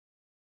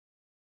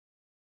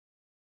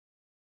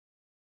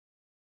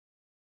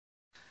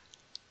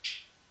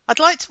I'd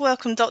like to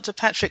welcome Dr.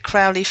 Patrick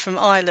Crowley from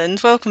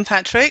Ireland. Welcome,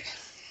 Patrick.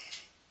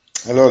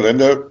 Hello,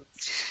 Linda.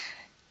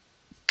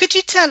 Could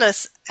you tell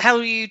us how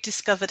you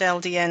discovered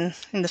LDN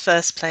in the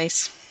first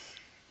place?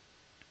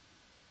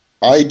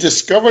 I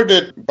discovered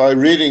it by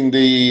reading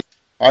the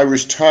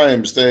Irish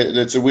Times.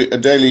 It's a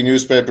daily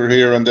newspaper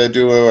here, and they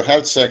do a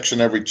health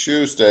section every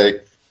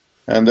Tuesday.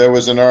 And there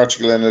was an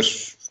article in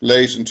it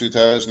late in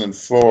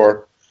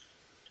 2004,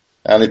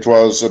 and it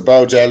was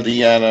about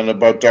LDN and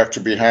about Dr.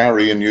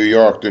 Bihari in New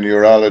York, the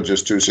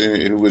neurologist who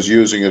was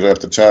using it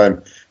at the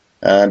time.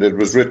 And it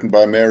was written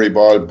by Mary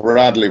Boyle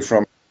Bradley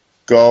from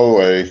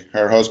Galway.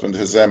 Her husband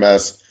has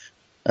MS,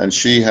 and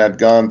she had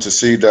gone to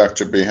see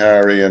Dr.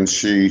 Bihari, and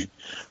she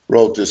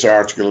wrote this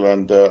article,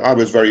 and I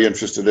was very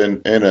interested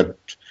in it.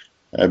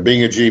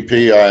 Being a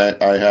GP,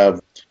 I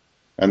have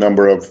a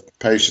number of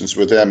patients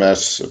with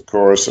MS, of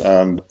course,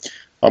 and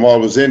I'm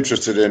always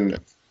interested in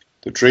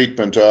the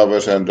treatment of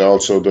it and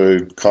also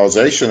the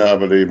causation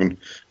of it even,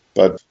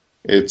 but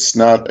it's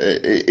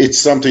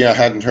something I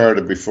hadn't heard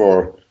of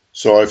before.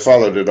 So I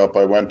followed it up.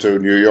 I went to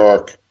New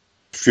York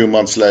a few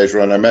months later,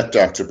 and I met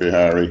Dr.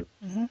 Bihari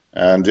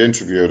and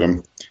interviewed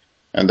him.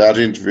 And that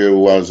interview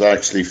was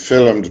actually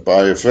filmed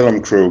by a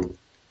film crew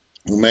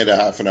who made a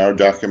half-an-hour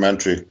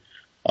documentary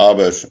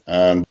of it.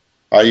 And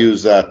I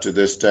use that to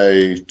this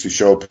day to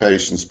show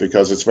patients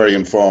because it's very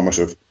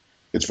informative.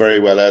 It's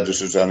very well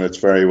edited and it's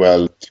very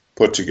well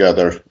put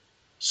together.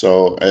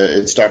 So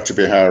it's Dr.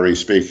 Bihari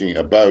speaking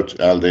about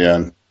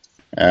LDN.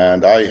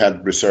 And I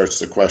had researched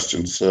the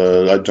questions.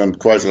 I'd done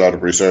quite a lot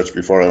of research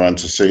before I went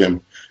to see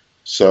him.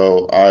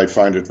 So I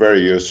find it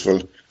very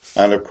useful.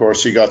 And of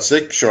course, he got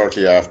sick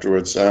shortly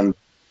afterwards and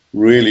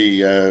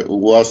really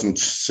wasn't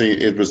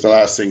seen. It was the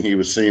last thing he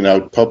was seen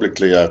out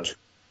publicly at.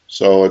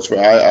 So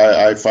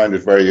I find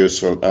it very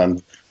useful,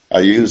 and I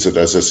use it,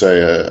 as I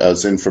say,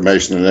 as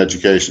information and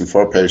education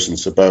for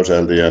patients about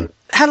LDN.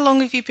 How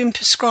long have you been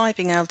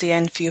prescribing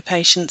LDN for your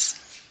patients?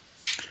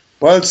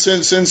 Well,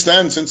 since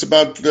then, since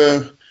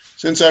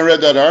I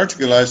read that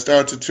article, I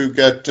started to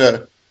get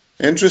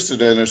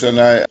interested in it, and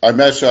I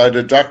had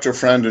a doctor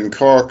friend in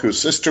Cork whose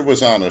sister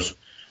was on it.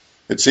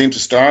 It seemed to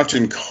start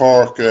in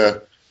Cork.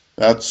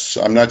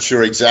 I'm not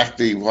sure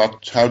exactly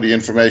how the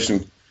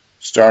information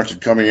started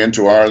coming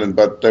into Ireland,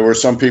 but there were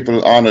some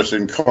people on it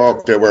in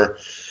Cork. They were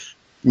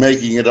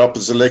making it up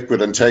as a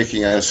liquid and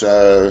taking it.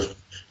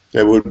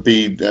 They would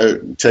be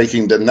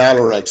taking the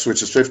Naltrexone,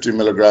 which is 50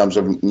 milligrams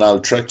of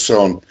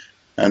Naltrexone,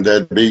 and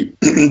they'd be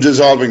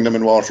dissolving them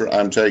in water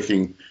and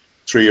taking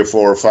 3 or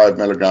 4 or 5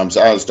 milligrams,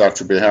 as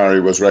Dr.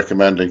 Bihari was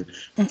recommending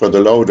for the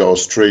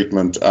low-dose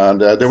treatment.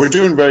 And they were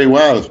doing very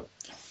well.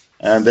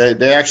 And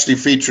they actually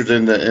featured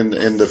in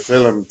the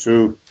film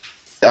too.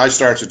 I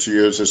started to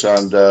use it,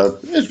 and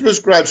it was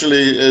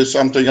gradually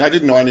something. I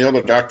didn't know any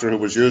other doctor who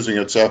was using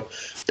it, so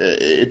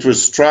it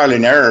was trial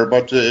and error.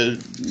 But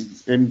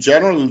in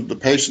general, the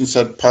patients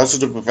had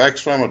positive effects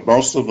from it,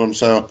 most of them.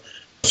 So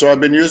I've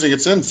been using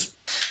it since.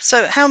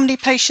 So how many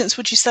patients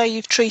would you say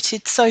you've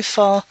treated so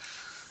far?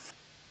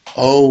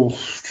 Oh,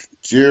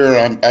 dear,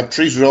 I've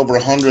treated over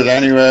 100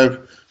 anyway,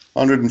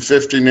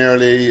 150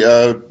 nearly,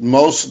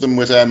 most of them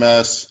with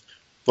MS.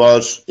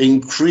 But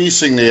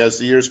increasingly, as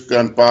the years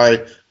gone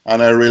by,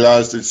 and I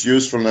realised its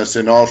usefulness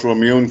in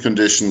autoimmune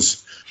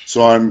conditions,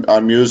 so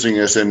I'm using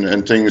it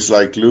in things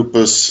like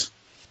lupus,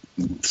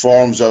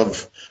 forms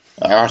of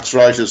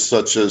arthritis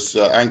such as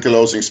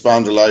ankylosing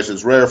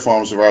spondylitis, rare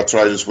forms of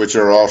arthritis which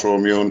are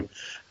autoimmune,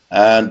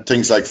 and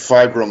things like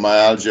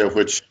fibromyalgia,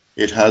 which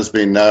it has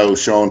been now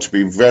shown to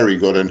be very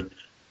good in.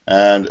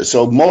 And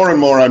so more and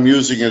more I'm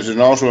using it in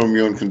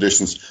autoimmune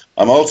conditions.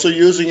 I'm also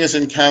using it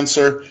in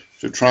cancer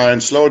to try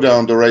and slow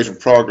down the rate of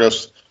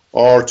progress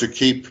or to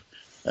keep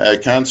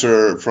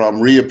cancer from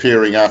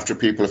reappearing after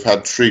people have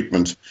had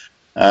treatment.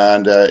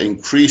 And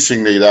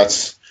increasingly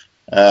that's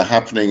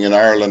happening in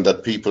Ireland,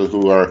 that people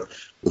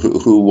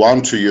who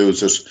want to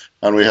use it,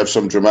 and we have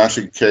some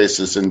dramatic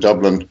cases in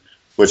Dublin,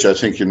 which I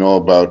think you know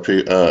about,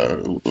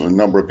 a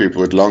number of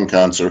people with lung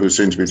cancer who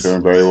seem to be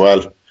doing very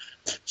well.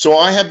 So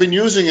I have been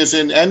using it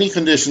in any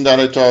condition that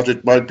I thought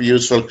it might be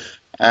useful.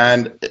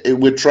 And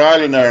with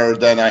trial and error,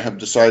 then I have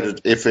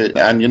decided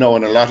and in a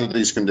lot of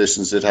these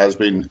conditions, it has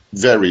been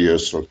very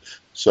useful.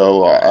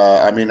 So,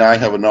 I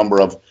have a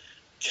number of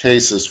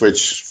cases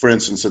which, for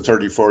instance, a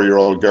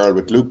 34-year-old girl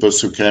with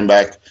lupus who came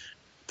back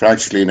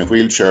practically in a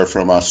wheelchair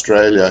from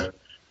Australia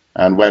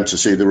and went to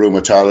see the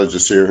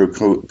rheumatologist here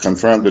who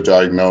confirmed the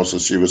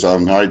diagnosis. She was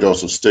on high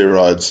dose of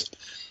steroids,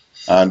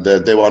 and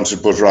they wanted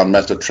to put her on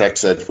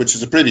methotrexate, which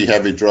is a pretty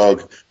heavy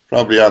drug,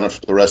 probably on it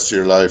for the rest of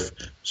your life.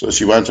 So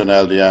she went on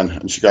LDN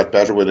and she got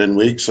better within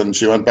weeks, and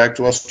she went back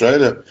to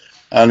Australia.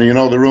 And, the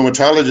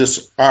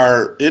rheumatologists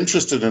are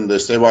interested in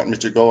this. They want me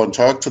to go and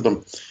talk to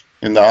them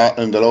in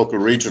the local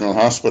regional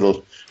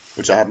hospital,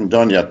 which I haven't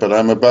done yet, but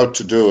I'm about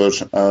to do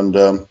it.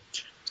 And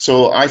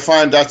so I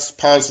find that's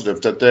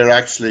positive, that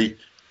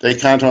they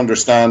can't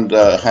understand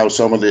how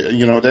some of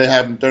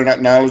the, they're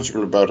not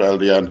knowledgeable about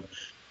LDN.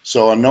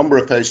 So a number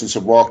of patients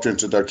have walked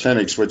into their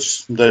clinics,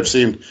 which they've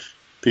seen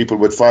people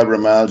with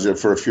fibromyalgia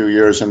for a few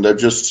years, and they've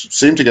just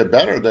seemed to get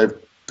better. They've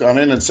gone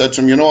in and said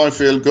to them, I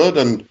feel good,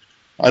 and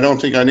I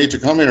don't think I need to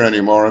come here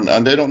anymore,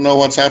 and they don't know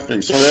what's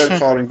happening. So they're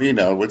calling me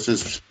now, which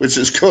is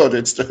good.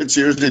 It's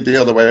usually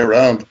the other way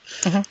around.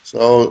 Mm-hmm.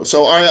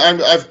 So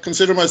I've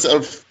considered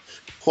myself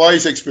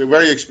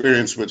very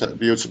experienced with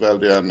the use of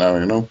LDN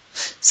now,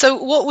 So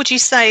what would you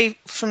say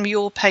from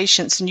your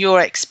patients and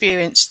your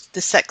experience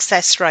the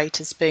success rate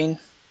has been?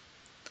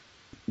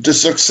 The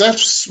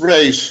success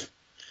rate,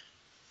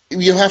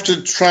 you have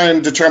to try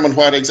and determine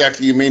what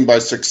exactly you mean by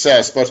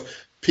success, but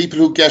people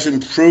who get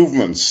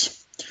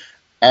improvements.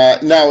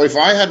 Now, if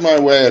I had my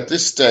way at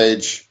this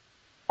stage,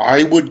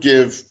 I would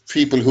give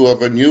people who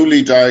have a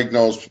newly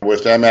diagnosed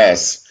with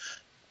MS,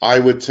 I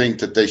would think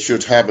that they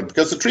should have it,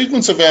 because the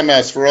treatments of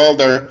MS, for all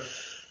their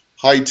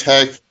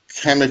high-tech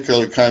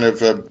chemical kind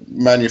of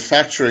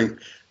manufacturing,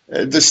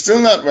 they're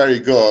still not very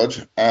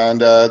good,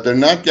 and they're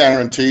not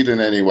guaranteed in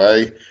any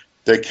way.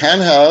 They can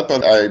help,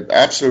 and I'm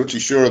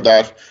absolutely sure of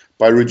that,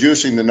 by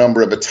reducing the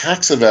number of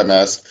attacks of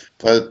MS,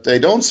 but they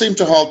don't seem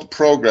to halt the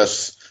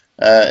progress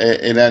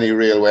in any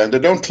real way, and they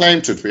don't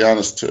claim to be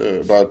honest,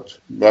 about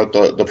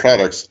the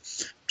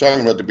products. I'm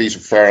talking about the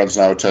beta-ferrons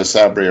now,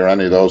 Tysabri, or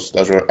any of those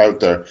that are out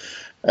there.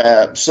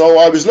 So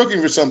I was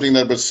looking for something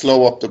that would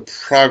slow up the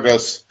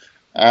progress,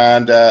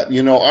 and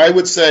I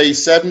would say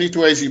 70 to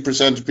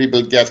 80% of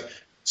people get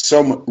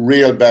some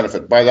real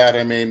benefit. By that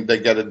I mean they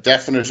get a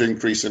definite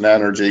increase in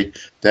energy.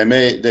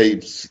 They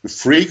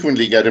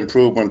frequently get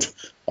improvement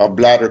of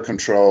bladder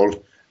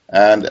control,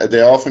 and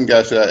they often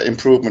get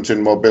improvement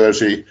in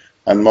mobility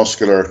and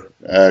muscular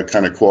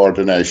kind of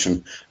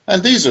coordination.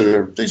 And these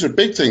are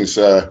big things.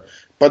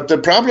 But the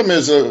problem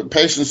is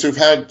patients who've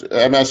had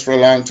MS for a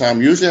long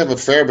time usually have a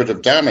fair bit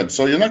of damage.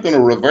 So you're not going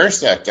to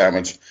reverse that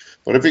damage.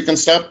 But if you can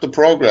stop the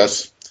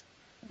progress,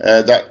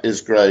 that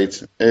is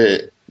great.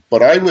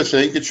 But I would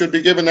think it should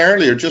be given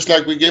earlier, just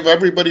like we give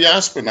everybody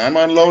aspirin. I'm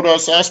on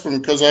low-dose aspirin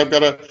because I've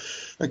got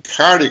I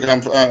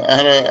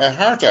had a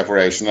heart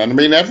operation. And I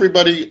mean,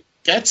 everybody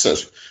gets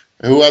it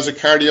who has a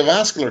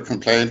cardiovascular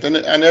complaint, and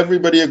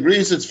everybody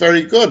agrees it's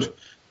very good.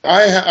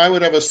 I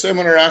would have a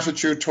similar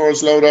attitude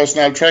towards low-dose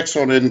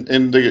naltrexone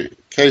in the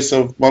case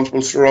of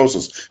multiple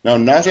sclerosis. Now,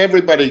 not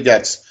everybody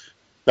gets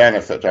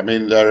benefit. I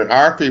mean, there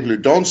are people who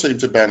don't seem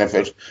to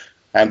benefit,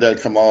 and they'll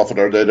come off it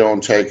or they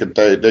don't take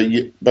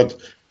it. But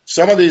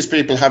some of these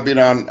people have been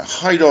on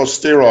high-dose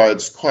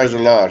steroids quite a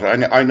lot.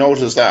 I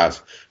noticed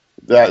that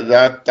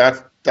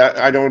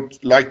I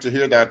don't like to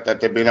hear that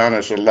they've been on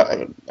it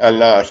a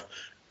lot.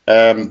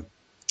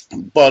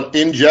 But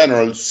in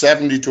general,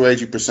 70 to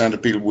 80%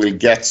 of people will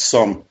get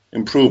some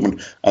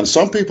improvement, and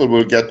some people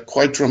will get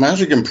quite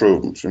dramatic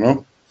improvements,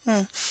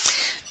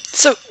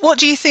 So what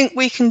do you think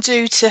we can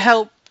do to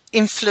help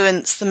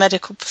influence the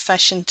medical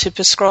profession to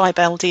prescribe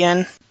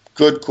LDN?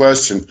 Good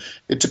question.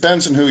 It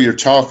depends on who you're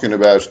talking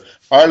about.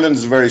 Ireland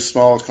is a very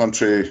small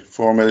country,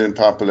 4 million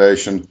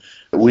population.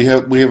 We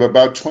have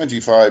about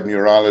 25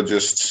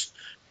 neurologists.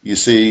 You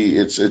see,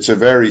 it's a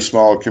very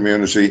small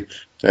community.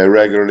 They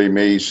regularly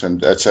meet,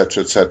 and et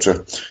cetera, et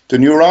cetera. The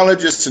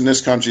neurologists in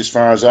this country, as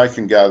far as I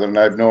can gather, and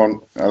I've known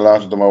a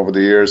lot of them over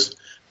the years,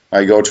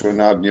 I go to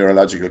an odd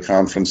neurological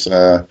conference,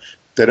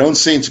 they don't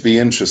seem to be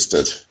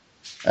interested,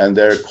 and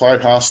they're quite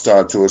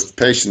hostile to us.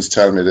 Patients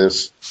tell me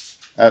this.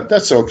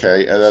 That's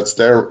okay.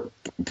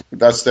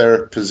 That's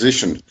their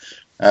position,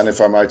 and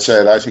if I might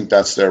say it, I think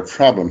that's their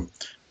problem.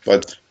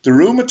 But the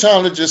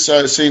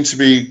rheumatologists seem to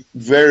be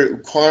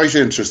quite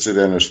interested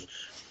in it.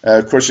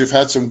 Of course, you've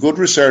had some good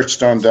research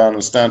done down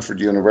at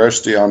Stanford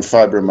University on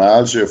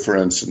fibromyalgia, for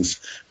instance,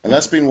 and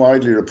that's been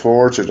widely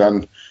reported,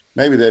 and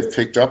maybe they've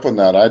picked up on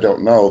that, I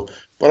don't know.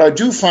 But I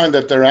do find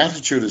that their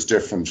attitude is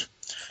different.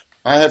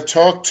 I have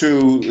talked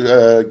to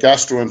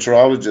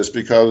gastroenterologists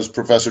because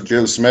Professor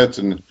Jill Smith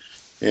in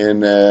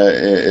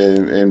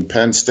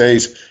Penn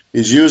State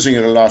is using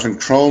it a lot in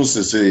Crohn's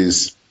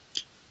disease.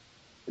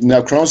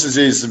 Now, Crohn's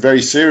disease is a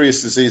very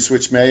serious disease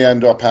which may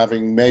end up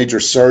having major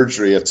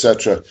surgery,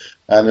 etc.,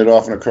 and it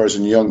often occurs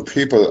in young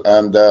people.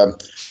 And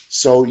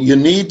so you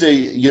need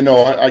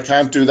I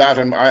can't do that,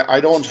 and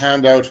I don't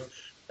hand out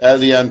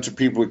LDN to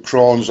people with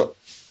Crohn's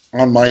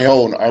on my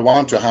own. I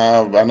want to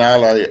have an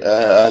ally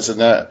as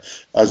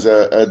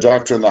a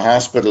doctor in the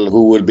hospital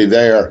who will be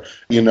there,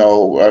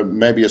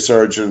 maybe a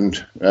surgeon,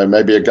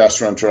 maybe a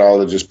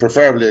gastroenterologist,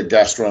 preferably a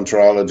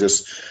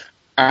gastroenterologist.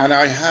 And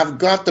I have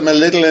got them a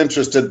little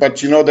interested, but,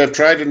 they've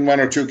tried in one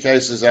or two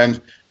cases,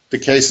 and the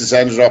cases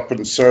ended up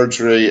in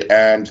surgery,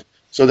 and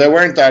so they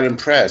weren't that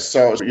impressed.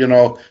 So,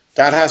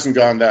 that hasn't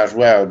gone that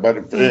well.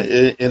 But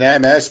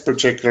in MS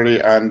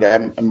particularly, and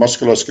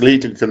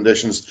musculoskeletal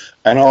conditions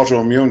and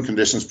autoimmune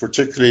conditions,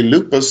 particularly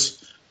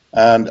lupus,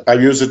 and I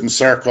use it in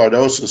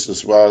sarcoidosis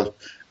as well,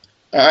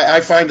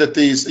 I find that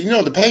these,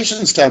 the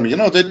patients tell me,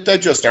 they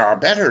just are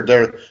better.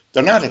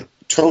 They're not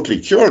totally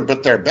cured,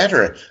 but they're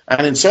better.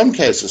 And in some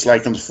cases,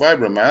 like in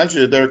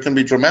fibromyalgia, they can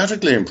be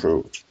dramatically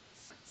improved.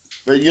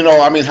 But,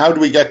 how do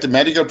we get the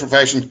medical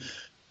profession?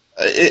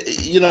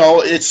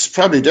 It's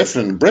probably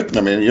different in Britain.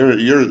 I mean,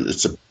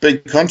 it's a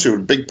big country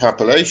with a big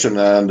population,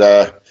 and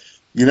the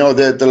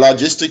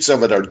logistics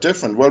of it are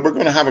different. Well, we're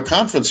going to have a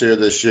conference here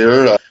this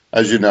year,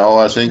 as you know,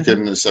 I think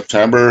in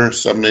September,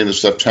 17th of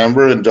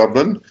September in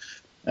Dublin,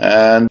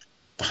 and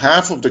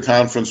half of the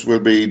conference will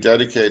be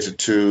dedicated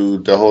to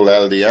the whole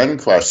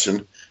LDN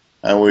question,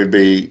 and we'll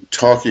be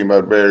talking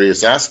about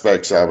various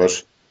aspects of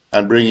it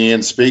and bringing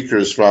in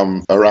speakers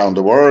from around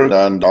the world.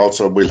 And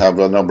also we'll have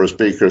a number of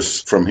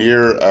speakers from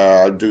here.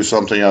 I'll do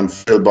something on,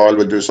 Phil Boyle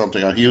will do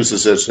something on, he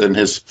uses it in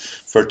his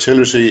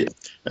fertility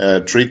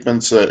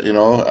treatments,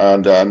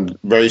 and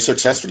very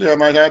successfully, I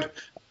might add.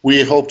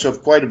 We hope to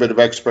have quite a bit of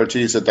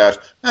expertise at that,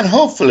 and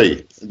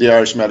hopefully the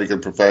Irish medical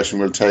profession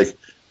will take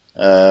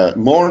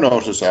more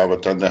notice of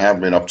it than they have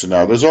been up to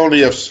now. There's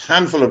only a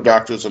handful of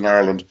doctors in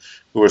Ireland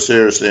who are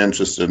seriously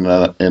interested in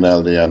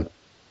LDN.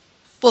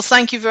 Well,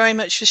 thank you very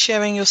much for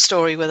sharing your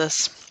story with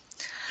us.